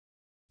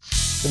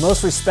The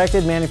most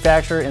respected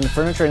manufacturer in the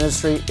furniture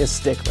industry is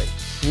Stickley.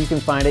 You can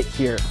find it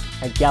here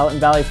at Gallatin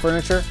Valley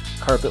Furniture,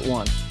 Carpet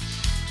One.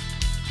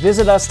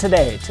 Visit us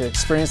today to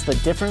experience the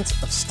difference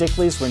of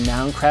Stickley's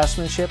renowned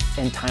craftsmanship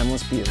and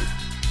timeless beauty.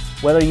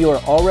 Whether you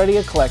are already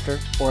a collector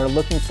or are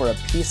looking for a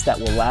piece that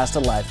will last a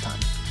lifetime,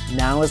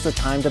 now is the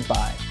time to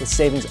buy, with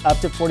savings up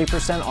to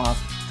 40%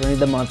 off during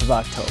the month of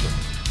October.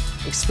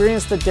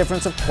 Experience the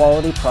difference of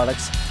quality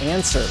products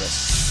and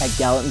service at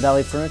Gallatin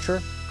Valley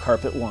Furniture,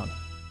 Carpet One.